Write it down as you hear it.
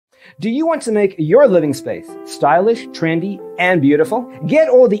Do you want to make your living space stylish, trendy, and beautiful? Get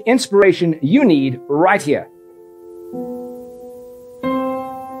all the inspiration you need right here.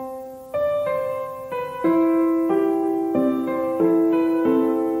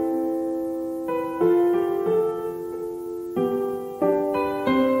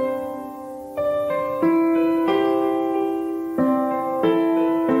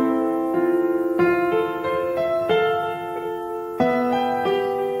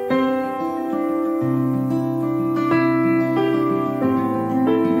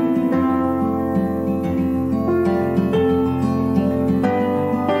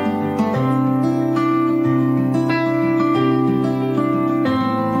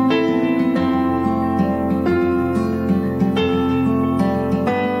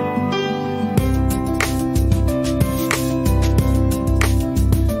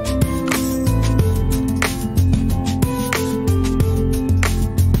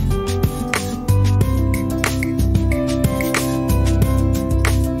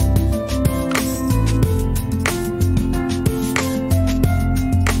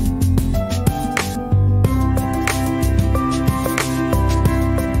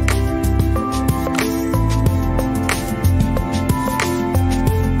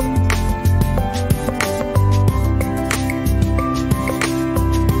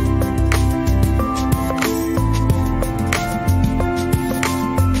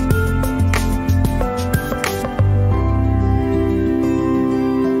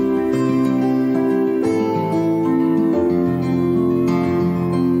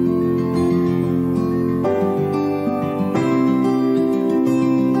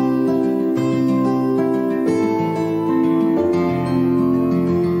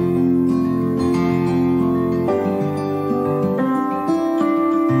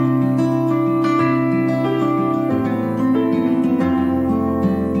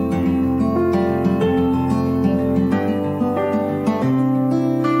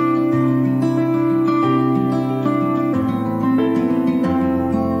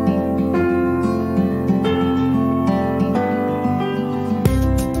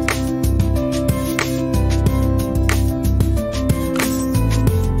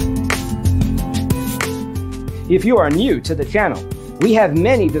 If you are new to the channel, we have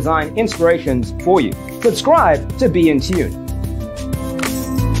many design inspirations for you. Subscribe to be in tune.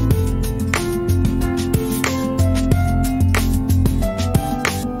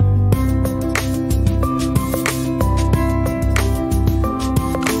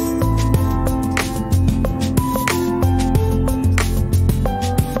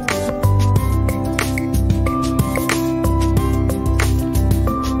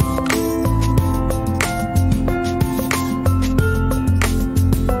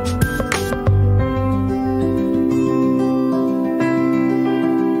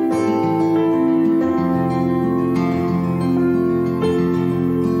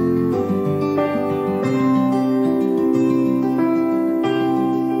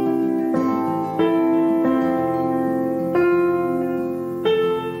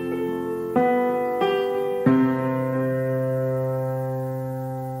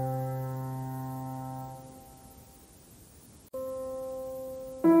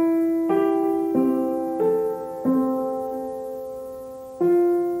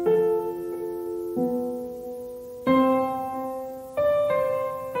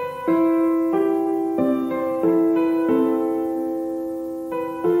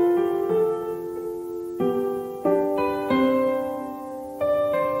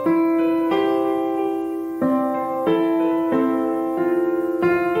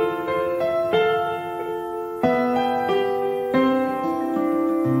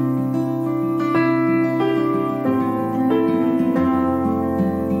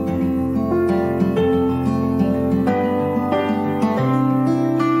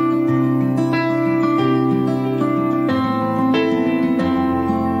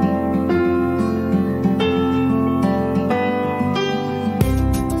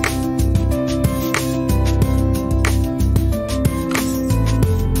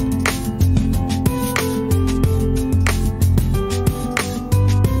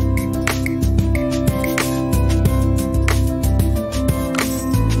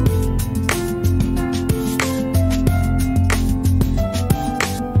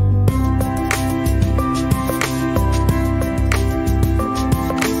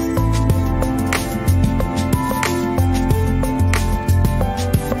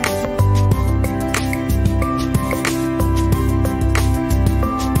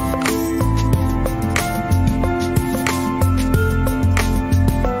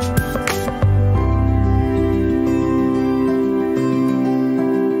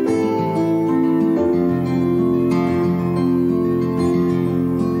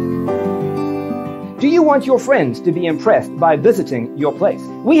 want your friends to be impressed by visiting your place.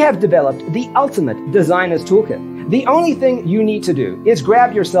 We have developed the ultimate designer's toolkit. The only thing you need to do is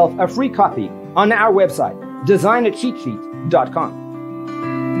grab yourself a free copy on our website, designercheatsheet.com.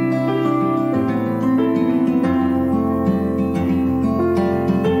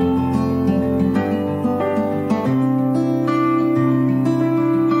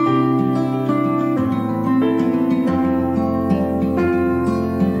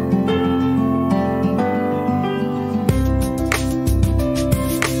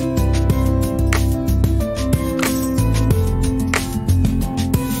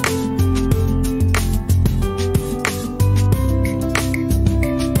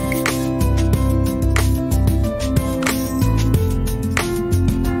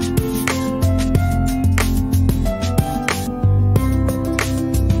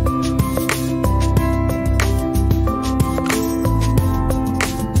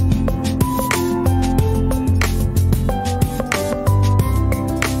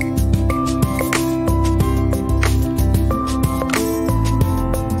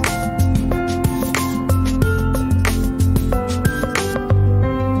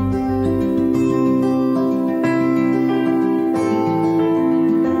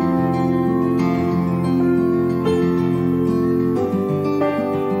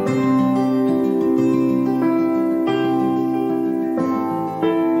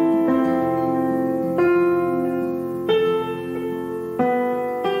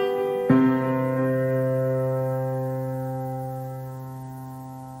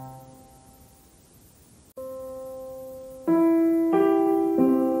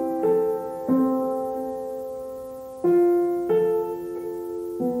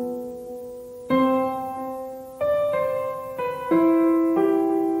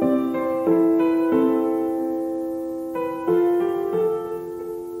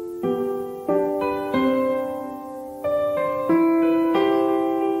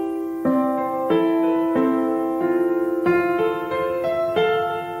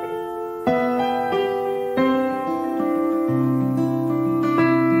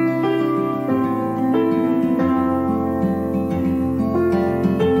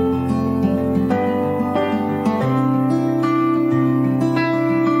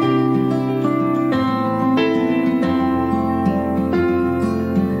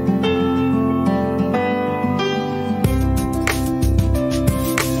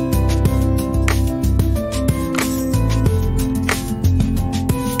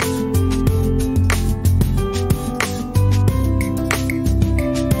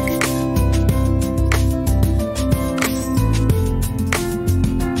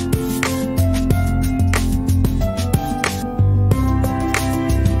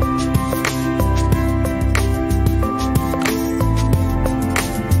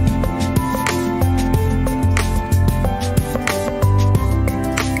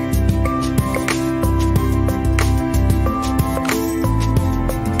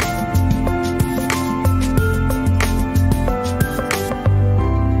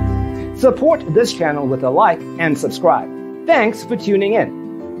 Support this channel with a like and subscribe. Thanks for tuning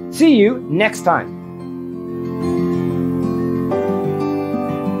in. See you next time.